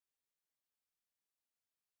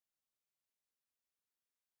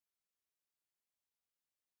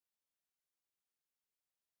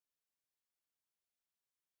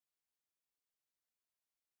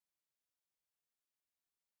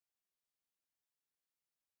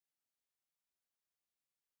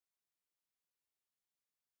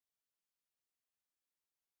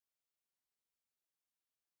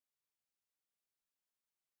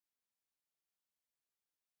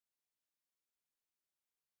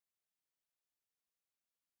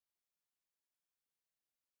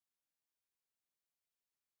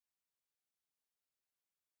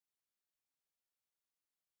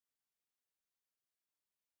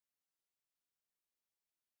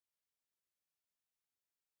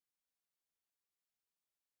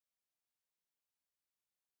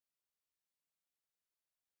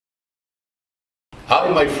Hi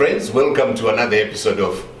my friends, welcome to another episode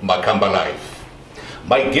of Makamba Live.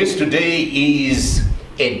 My guest today is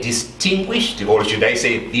a distinguished, or should I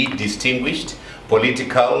say the distinguished,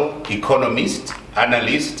 political economist,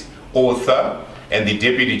 analyst, author, and the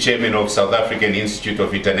Deputy Chairman of South African Institute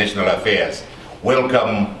of International Affairs.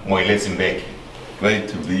 Welcome, Moelesti Mbeki. Great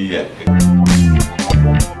to be here.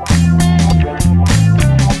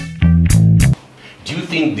 Do you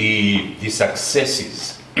think the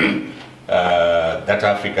successes that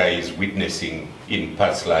Africa is witnessing in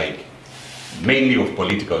parts like mainly of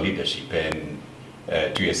political leadership and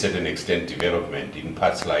to a certain extent development in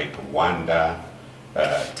parts like Rwanda,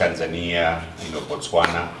 Tanzania,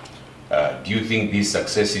 Botswana, do you think these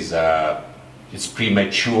successes are it's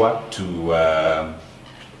premature to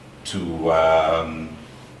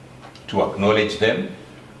acknowledge them,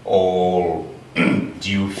 or do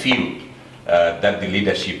you feel that the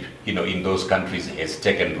leadership in those countries has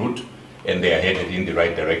taken root and they are headed in the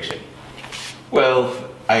right direction? Well,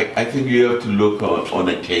 I think you have to look on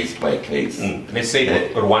a case by case. Let's say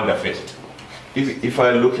Rwanda first. If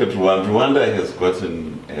I look at Rwanda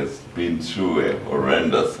has been through a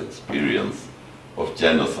horrendous experience of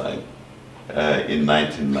genocide in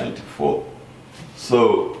 1994.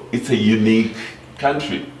 So it's a unique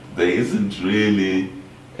country. There isn't really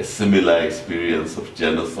a similar experience of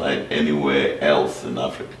genocide anywhere else in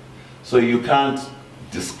Africa. So you can't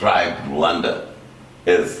describe Rwanda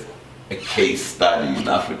as a case study in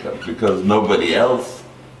Africa because nobody else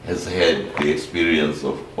has had the experience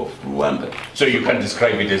of Rwanda. So you can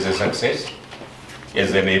describe it as a success?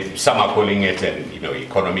 As some are calling it an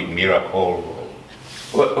economic miracle?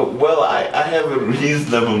 Well, I have a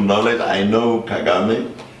reasonable knowledge. I know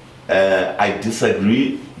Kagame. I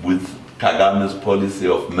disagree with Kagame's policy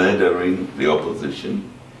of murdering the opposition.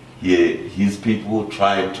 His people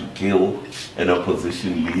tried to kill an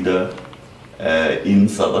opposition leader in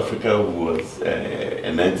South Africa who was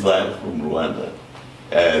an exile from Rwanda.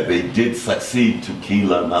 They did succeed to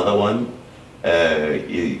kill another one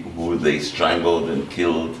who they strangled and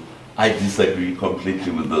killed. I disagree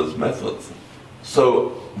completely with those methods.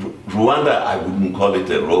 So Rwanda, I wouldn't call it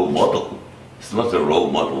a role model. It's not a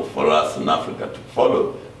role model for us in Africa to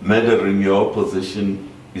follow. Murdering your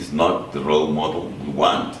opposition is not the role model we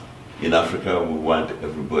want. In Africa, we want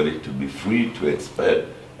everybody to be free to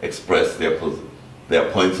express their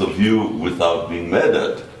points of view without being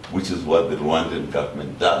murdered, which is what the Rwandan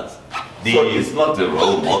government does. So it's not a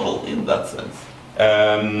role model in that sense.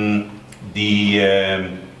 The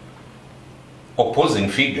opposing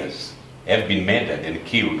figures have been murdered and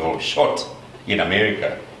killed or shot in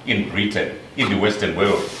America, in Britain, in the Western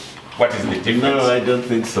world. What is the difference? No, I don't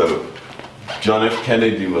think so. John F.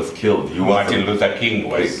 Kennedy was killed. Martin Luther King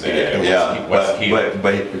was killed.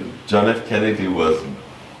 But John F. Kennedy was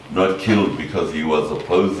not killed because he was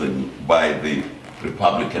opposing by the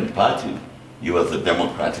Republican Party. He was a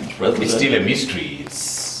Democratic president. It's still a mystery.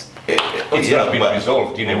 It's not been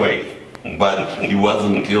resolved in a way. But he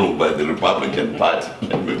wasn't killed by the Republican Party.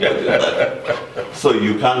 So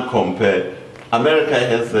you can't compare. America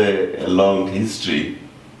has a long history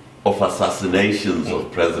of assassinations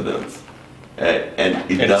of presidents. And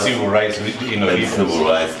civil rights leaders. Civil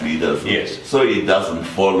rights leaders. Yes. So it doesn't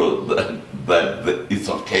follow that it's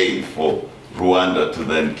okay for Rwanda to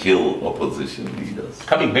then kill opposition leaders.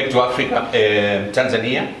 Coming back to Africa,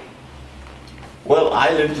 Tanzania? Well,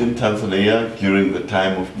 I lived in Tanzania during the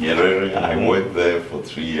time of Nyerere. I worked there for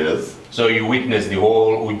 3 years. So you witnessed the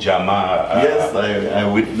whole Ujamaa yes, I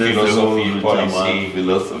witnessed philosophy, the whole policy.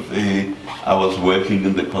 Philosophy. I was working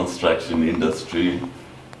in the construction industry.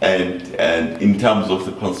 And in terms of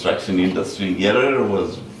the construction industry, Nyerere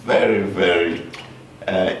was very, very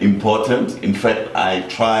important. In fact, I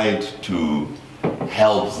tried to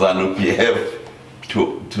help ZANU-PF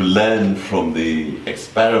to learn from the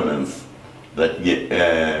experiments that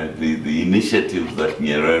the initiatives that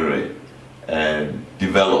Nyerere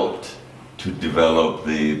developed to develop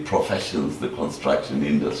the professions, the construction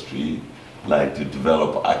industry, like to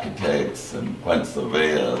develop architects and quantity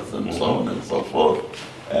surveyors and so on and so forth.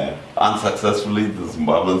 Unsuccessfully, the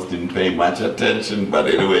Zimbabweans didn't pay much attention, but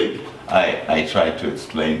anyway, I tried to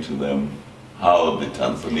explain to them how the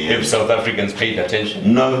Tanzanians... Have South Africans paid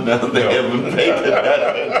attention? No, they haven't paid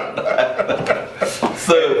attention.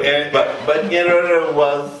 So, but Nyerere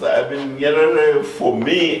was, Nyerere for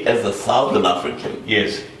me as a Southern African,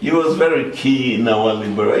 yes, he was very key in our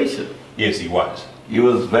liberation. Yes, he was. He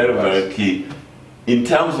was very, very key. In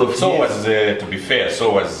terms of... So was, to be fair,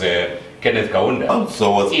 so was Kenneth Kaunda. Oh,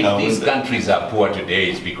 so was if Kaunda. These countries are poor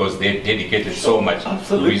today, it's because they've dedicated so much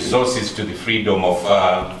resources to the freedom of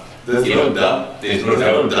There's no doubt. There's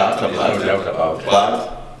no doubt about about it.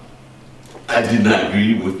 But I didn't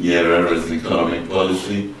agree with Nyerere's economic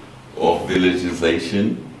policy of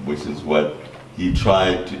villagization, which is what he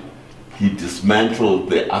tried to. He dismantled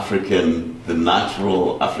the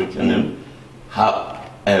natural African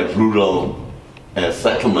rural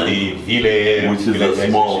settlement, which is a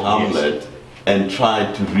small hamlet, yes, and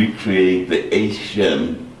tried to recreate the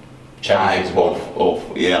Asian type of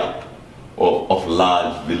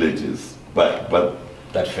large villages, but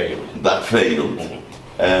that failed. That failed,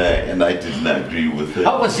 and I didn't agree with it.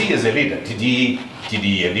 How was he as a leader? Did he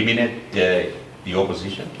eliminate the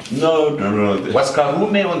opposition? No. Was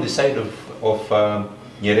Karume on the side of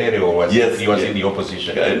Nyerere, or was he was in the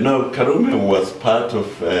opposition? No, Karume was part of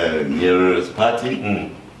Nyerere's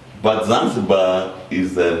party, but Zanzibar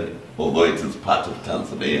is although it is part of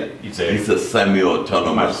Tanzania, it's a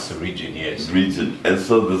semi-autonomous region, yes. And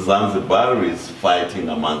so the Zanzibaris fighting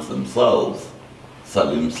amongst themselves.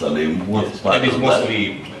 Salim was part of that. And it's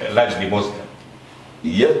largely Muslim.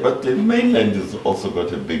 Yes, but the mainland has also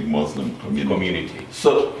got a big Muslim community.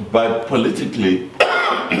 So, but politically,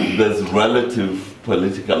 there's relative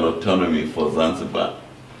political autonomy for Zanzibar.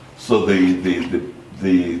 So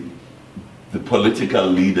the political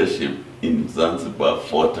leadership in Zanzibar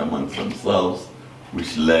fought amongst themselves,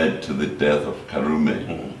 which led to the death of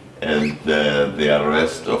Karume and the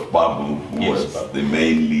arrest of Babu, who was the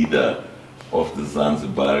main leader of the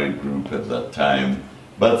Zanzibari group at that time.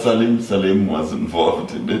 But Salim was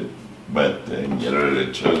involved in it, but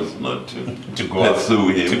Nyerere chose not to pursue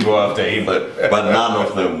him. To go after him. But none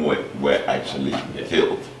of them were actually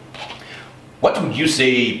killed. What would you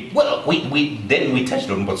say? Well, we touched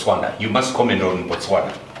on Botswana. You must comment on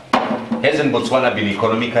Botswana. Hasn't Botswana been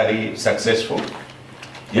economically successful?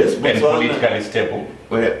 Yes, and politically stable?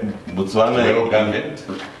 Well, Botswana, well governed?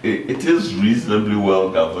 It is reasonably well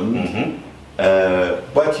governed.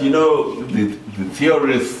 But you know, the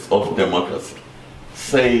theorists of democracy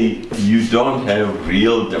say you don't have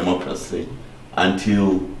real democracy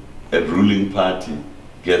until a ruling party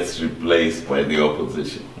gets replaced by the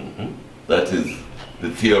opposition. That is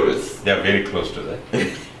the theorists. They are very close to that.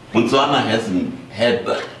 Botswana hasn't had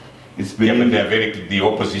that. It's been but the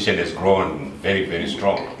opposition has grown very, very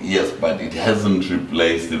strong. Yes, but it hasn't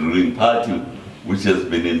replaced the ruling party, which has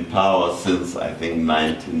been in power since, I think,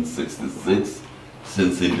 1966,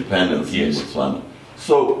 since independence in Botswana.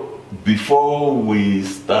 So before we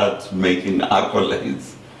start making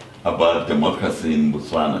accolades about democracy in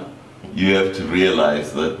Botswana, you have to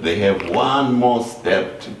realize that they have one more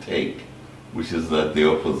step to take, which is that the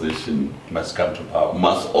opposition must come to power.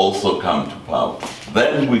 Must also come to power.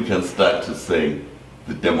 Then we can start to say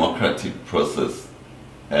the democratic process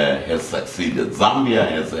has succeeded. Zambia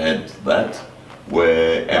has had that,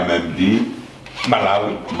 where MMD,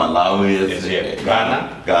 Malawi is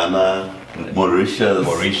Ghana, Mauritius,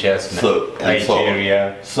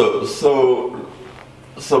 Nigeria. So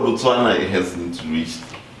Botswana hasn't reached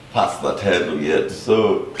past that hurdle yet.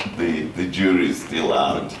 So the jury is still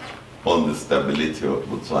out on the stability of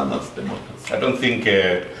Botswana's democracy. I don't think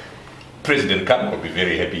President Kama will be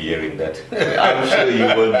very happy hearing that. I'm sure you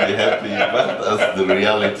won't be happy, but that's the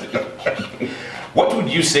reality. What would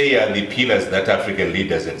you say are the pillars that African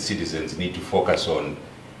leaders and citizens need to focus on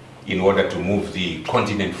in order to move the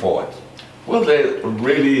continent forward? Well, there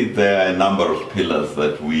are a number of pillars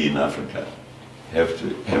that we in Africa have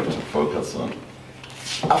to focus on.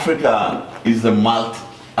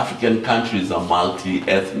 African countries are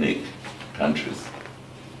multi-ethnic countries,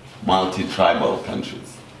 multi-tribal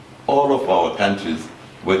countries. All of our countries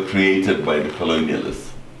were created by the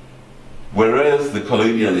colonialists. Whereas the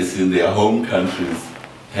colonialists in their home countries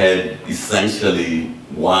had essentially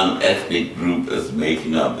one ethnic group as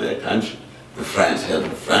making up their country. The French had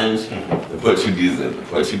the French, the Portuguese had the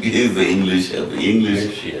Portuguese, the English had the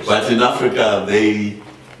English. Yes. But in Africa,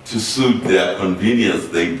 to suit their convenience,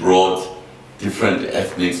 they brought different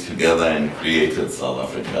ethnics together and created South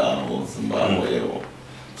Africa or Zimbabwe.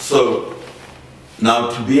 So now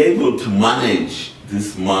to be able to manage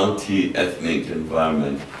this multi-ethnic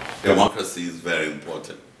environment, democracy is very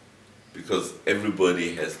important because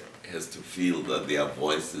everybody has to feel that their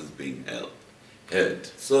voice is being heard.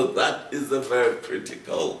 So that is a very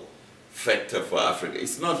critical factor for Africa.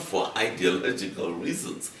 It's not for ideological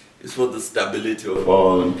reasons. It's for the stability of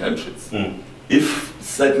our own countries. If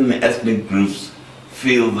certain ethnic groups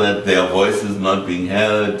feel that their voice is not being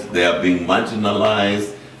heard, they are being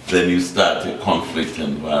marginalized, then you start a conflict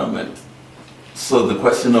environment. So the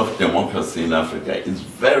question of democracy in Africa is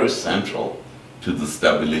very central to the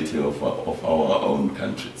stability of our own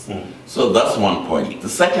countries. So that's one point. The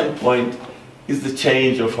second point is the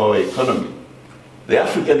change of our economy. The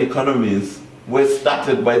African economies were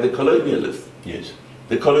started by the colonialists. Yes.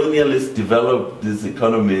 The colonialists developed these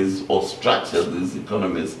economies or structured these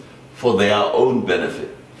economies for their own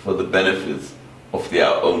benefit, for the benefits of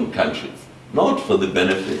their own countries, not for the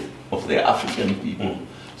benefit of the African people.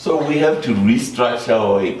 So we have to restructure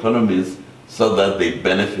our economies so that they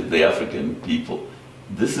benefit the African people.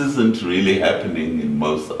 This isn't really happening in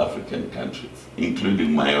most African countries,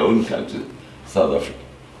 including my own country, South Africa.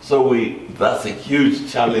 So that's a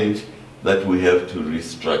huge challenge that we have to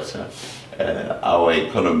restructure our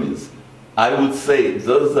economies. I would say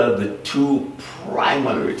those are the two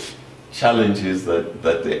primary challenges that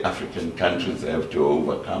the African countries have to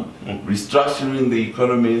overcome. Restructuring the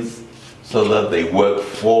economies so that they work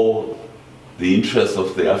for the interests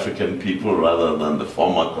of the African people rather than the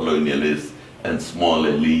former colonialists and small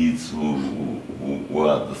elites who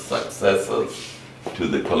are the successors to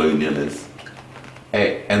the colonialists.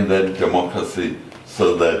 And then democracy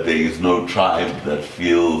so that there is no tribe that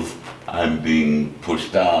feels I'm being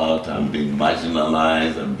pushed out, I'm being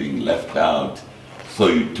marginalized, I'm being left out. So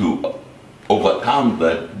to overcome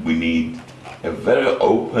that, we need a very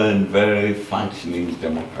open, very functioning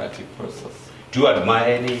democratic process. Do you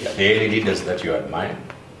admire any? Are there any leaders that you admire?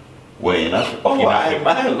 Well, in Africa, I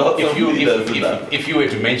admire lots of leaders. If you were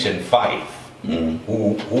to mention 5,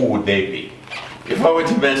 who would they be? If I were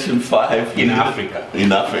to mention 5 in Africa.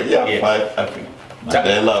 In Africa, yeah, yes. 5 Africa.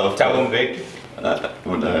 Mandela, Mbeki.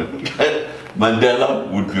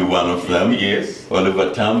 Mandela would be one of them. Yes.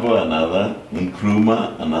 Oliver Tambo, another.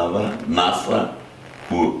 Nkrumah, another. Nasser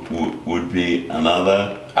would be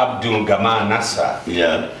another. Abdul Gamal Nasser.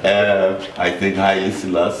 Yeah. I think Haile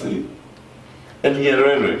Selassie. And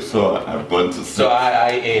Nyerere. So I'm going to say. So I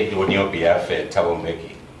aid on your behalf Thabo Mbeki.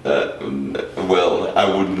 Well, I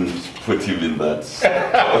wouldn't put him in that.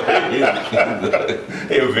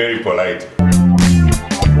 You're very polite.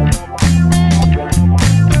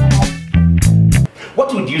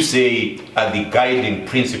 What would you say are the guiding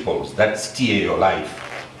principles that steer your life?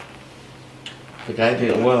 The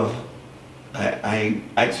guiding, well, I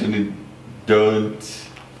actually don't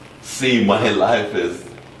see my life as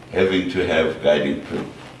having to have guiding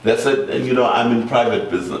principles. That's it, and you know, I'm in private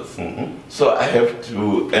business. So I have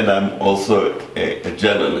to, and I'm also a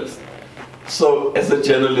journalist. So as a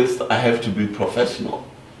journalist, I have to be professional.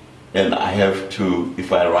 And I have to,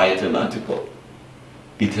 if I write an article,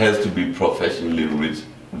 it has to be professionally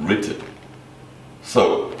written.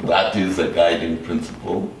 So that is a guiding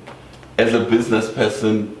principle. As a business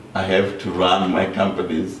person, I have to run my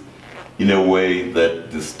companies in a way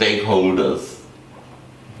that the stakeholders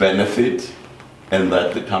benefit and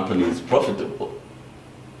that the company is profitable.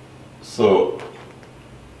 So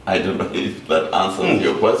I don't know if that answers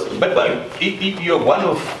your question. But you're one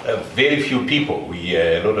of very few people,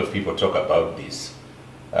 a lot of people talk about this,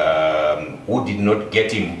 who did not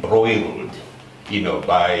get embroiled, you know,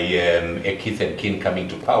 by a kith and kin coming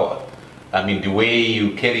to power. I mean, the way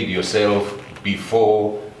you carried yourself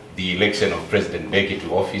before the election of President Mbeki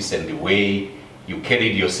to office and the way you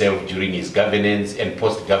carried yourself during his governance and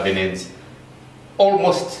post-governance,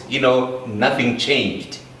 almost, you know, nothing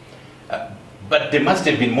changed. But there must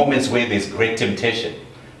have been moments where there's great temptation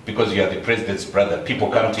because you are the president's brother. People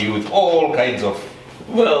come to you with all kinds of...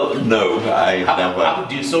 Well, no, I never... How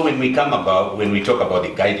do you, so when we talk about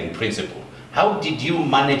the guiding principle, how did you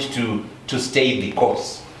manage to stay the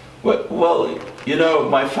course? Well, you know,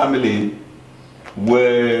 my family,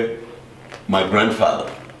 where my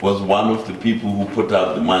grandfather was one of the people who put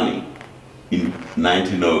out the money in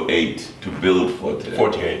 1908 to build Fort Hare.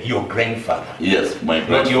 Fort Hare, your grandfather? Yes, my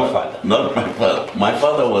grandfather. Not your father? Not my father. My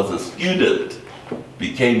father was a student,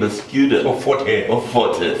 became a student. Of Fort Hare? Of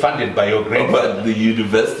Fort Hare. Funded by your grandfather? But the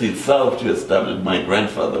university itself to establish, my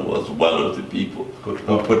grandfather was one of the people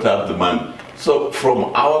who put out the money. So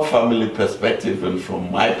from our family perspective and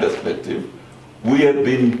from my perspective, we have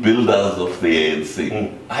been builders of the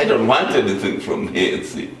ANC. I don't want anything from the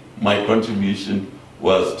ANC. My contribution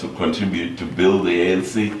was to contribute to build the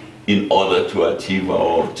ANC in order to achieve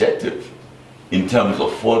our objective. In terms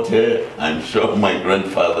of Fort Hare, I'm sure my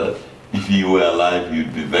grandfather, if he were alive,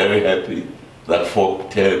 he'd be very happy that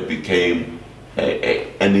Fort Hare became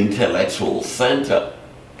an intellectual center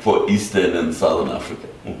for Eastern and Southern Africa.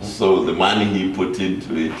 So the money he put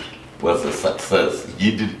into it was a success.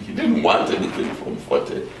 He didn't want anything from Fort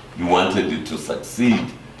Hare. He wanted it to succeed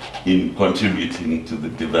in contributing to the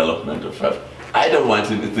development of Africa. I don't want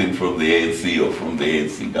anything from the ANC or from the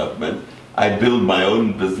ANC government. I build my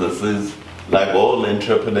own businesses. Like all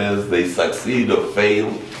entrepreneurs, they succeed or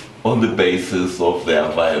fail. on the basis of their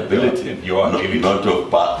viability, not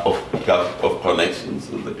of connections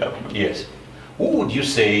with the government. Yes. Who would you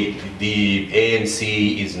say the ANC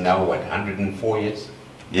is now, what, 104 years?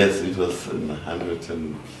 Yes, it was in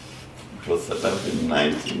it was set up in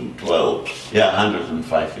 1912. Yeah,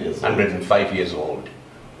 105 years old. 105 years old.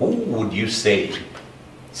 Who would you say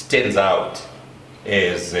stands out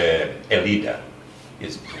as a leader,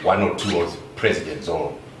 is one or two of presidents,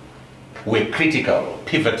 or were critical,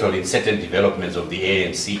 pivotal in certain developments of the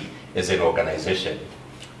ANC as an organization?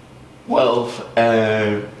 Well,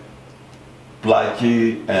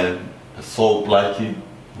 Blackie, Saul Blackie,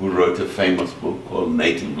 who wrote a famous book called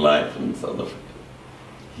Native Life in South Africa.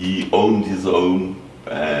 He owned his own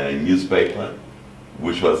newspaper,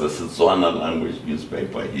 which was a Setswana language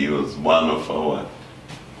newspaper. He was one of our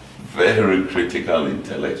very critical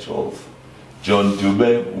intellectuals. John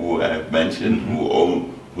Dube, who I have mentioned,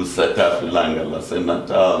 who set up Ilanga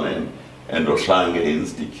Lasenatal and Oshange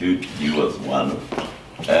Institute, he was one of.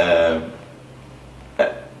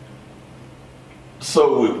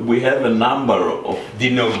 So we have a number of... The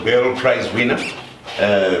Nobel Prize winner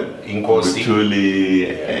in Nkosi.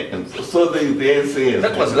 And so the ANC...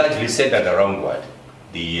 That was largely centered around what?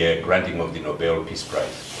 The granting of the Nobel Peace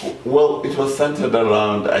Prize. Well, it was centered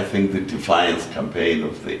around, I think, the defiance campaign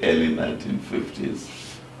of the early 1950s.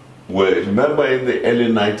 Where, remember, in the early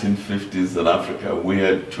 1950s in Africa, we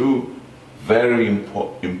had two very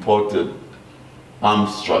important armed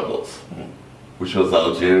struggles, which was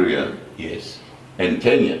Algeria, yes, and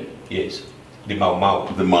Kenya. Yes, the Mau Mau.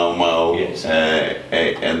 The Mau Mau, yes,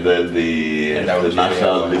 and then the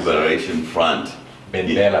National Liberation Front. Ben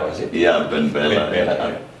Bella, was it? Yeah, Ben Bella.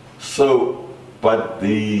 Yeah. So, but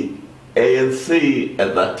the ANC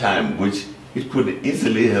at that time, which it could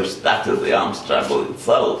easily have started the armed struggle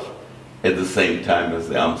itself at the same time as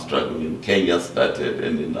the armed struggle in Kenya started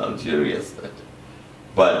and in Algeria started.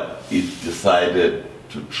 But it decided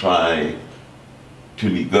to try to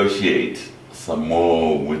negotiate some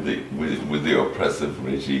more with the oppressive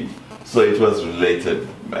regime. So it was related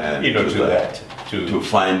to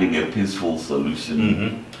finding a peaceful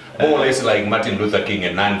solution. More or less like Martin Luther King,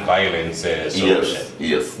 a non-violence solution.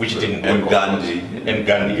 Yes. Which didn't and work. Gandhi. And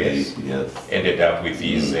Gandhi, yes. Ended up with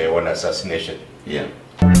his own assassination. Yeah.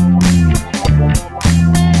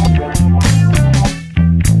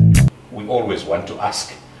 We always want to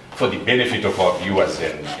ask, for the benefit of our viewers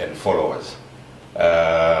and followers,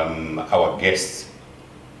 our guests,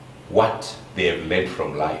 what they have learned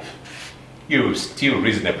from life. You're still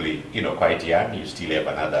reasonably, quite young. You still have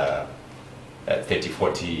another 30,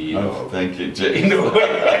 40, thank you, James.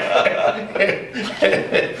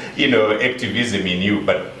 Activism in you.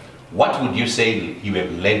 But what would you say you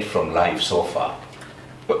have learned from life so far?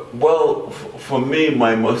 Well, for me,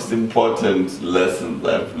 my most important lessons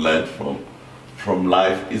I've learned from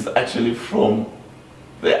life is actually from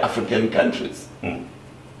the African countries.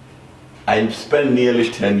 I spent nearly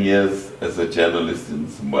 10 years as a journalist in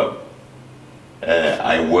Zimbabwe.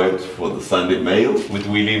 I worked for the Sunday Mail, with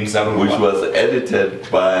William Zaru, which was edited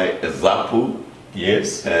by a ZAPU,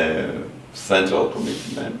 yes, Central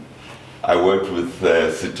Committee. I worked with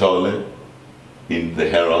Sitole in the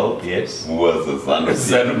Herald, yes, who was a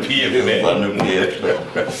ZANU-PF.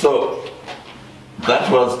 So that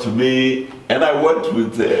was to me, and I worked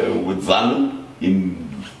with ZANU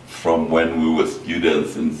from when we were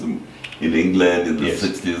students in England in the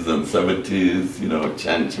 60s and 70s,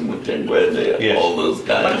 Chanchi Mutengwede, all those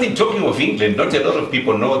guys. But I think, talking of England, not a lot of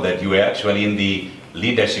people know that you were actually in the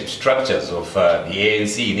leadership structures of the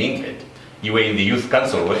ANC in England. You were in the Youth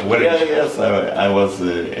Council. Yes, I was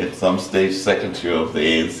at some stage secretary of the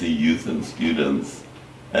ANC Youth and Students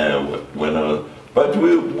when I was. But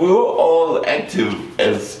we were all active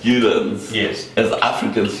as students, yes, as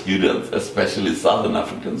African students, especially Southern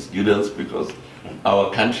African students, because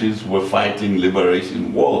our countries were fighting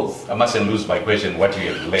liberation wars. I mustn't lose my question, what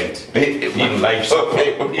you have learned in life so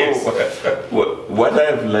far. Yes. What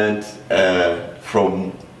I've learned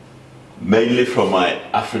mainly from my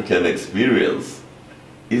African experience,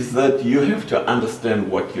 is that you have to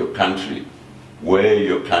understand what your country, where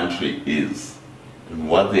your country is, and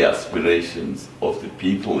what the aspirations of the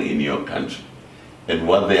people in your country, and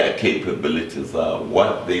what their capabilities are,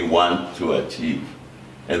 what they want to achieve,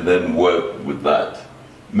 and then work with that.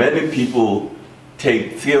 Many people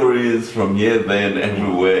take theories from here, there, and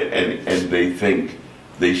everywhere, and they think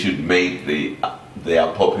they should make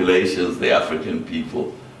their populations, the African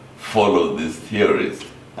people, follow these theories.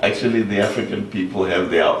 Actually, the African people have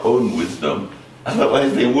their own wisdom,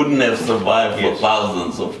 otherwise they wouldn't have survived for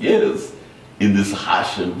thousands of years in this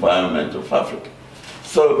harsh environment of Africa.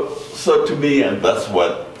 So to me, and that's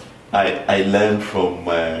what I learned from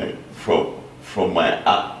my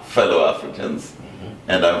fellow Africans,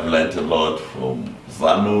 and I've learned a lot from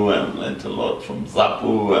ZANU, I've learned a lot from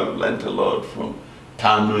ZAPU, I've learned a lot from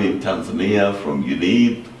TANU in Tanzania, from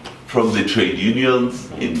UNIP, from the trade unions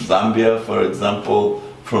in Zambia, for example,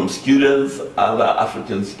 from students, other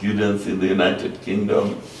African students in the United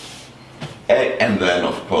Kingdom. And then,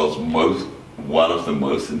 of course, one of the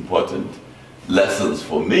most important lessons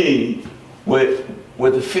for me were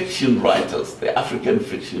the fiction writers, the African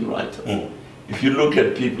fiction writers. If you look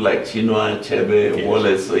at people like Chinua Achebe, yes.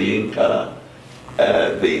 Wallace Soyinka,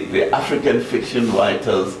 the African fiction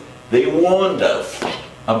writers, they warned us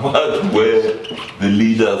about where the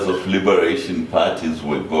leaders of liberation parties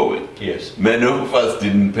were going. Yes. Many of us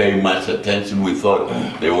didn't pay much attention. We thought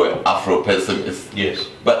they were Afro-pessimists. Yes.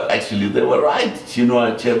 But actually they were right.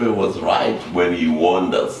 Chinua Achebe was right when he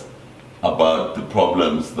warned us about the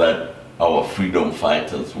problems that our freedom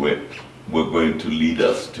fighters were going to lead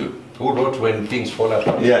us to. Who wrote When Things Fall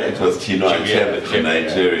Apart? Yeah, it was Chinua Achebe,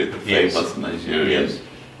 Nigeria, the yes. famous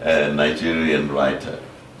Nigerian writer.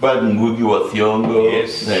 But Ngugi wa Thiong'o.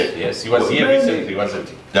 Yes, yes, he was here recently, wasn't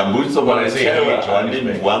he? Dambuzo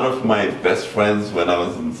Marechera, one of my best friends when I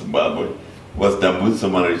was in Zimbabwe was Dambuzo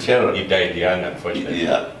Marechera. He died young, unfortunately.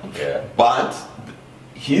 Yeah. But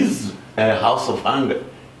his House of Hunger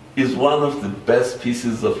is one of the best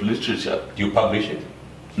pieces of literature. Do you publish it?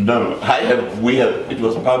 No, it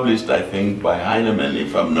was published, I think, by Heinemann,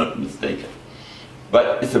 if I'm not mistaken.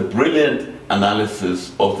 But it's a brilliant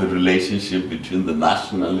analysis of the relationship between the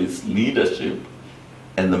nationalist leadership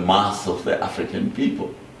and the mass of the African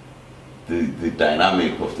people, the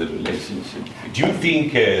dynamic of the relationship. Do you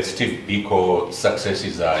think Steve Biko's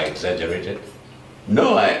successes are exaggerated?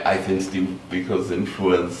 No, I think Steve Biko's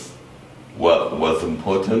influence was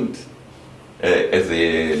important as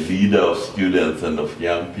a leader of students and of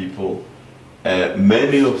young people.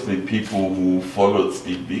 Many of the people who followed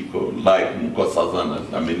Steve Biko, like Nkosazana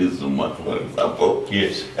Dlamini Zuma, for example,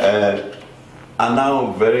 yes, are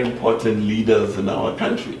now very important leaders in our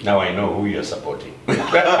country. Now I know who you're supporting.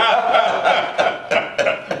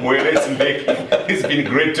 Moelesti Mbeki, it's been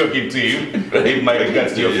great talking to you. Give my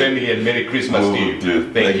regards to your family and Merry Christmas to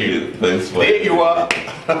you. Thank you. Thanks for there you are.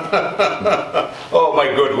 Oh my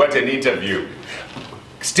God, what an interview.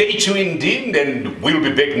 Stay tuned in, and we'll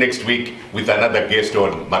be back next week with another guest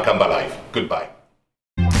on Makamba Live. Goodbye.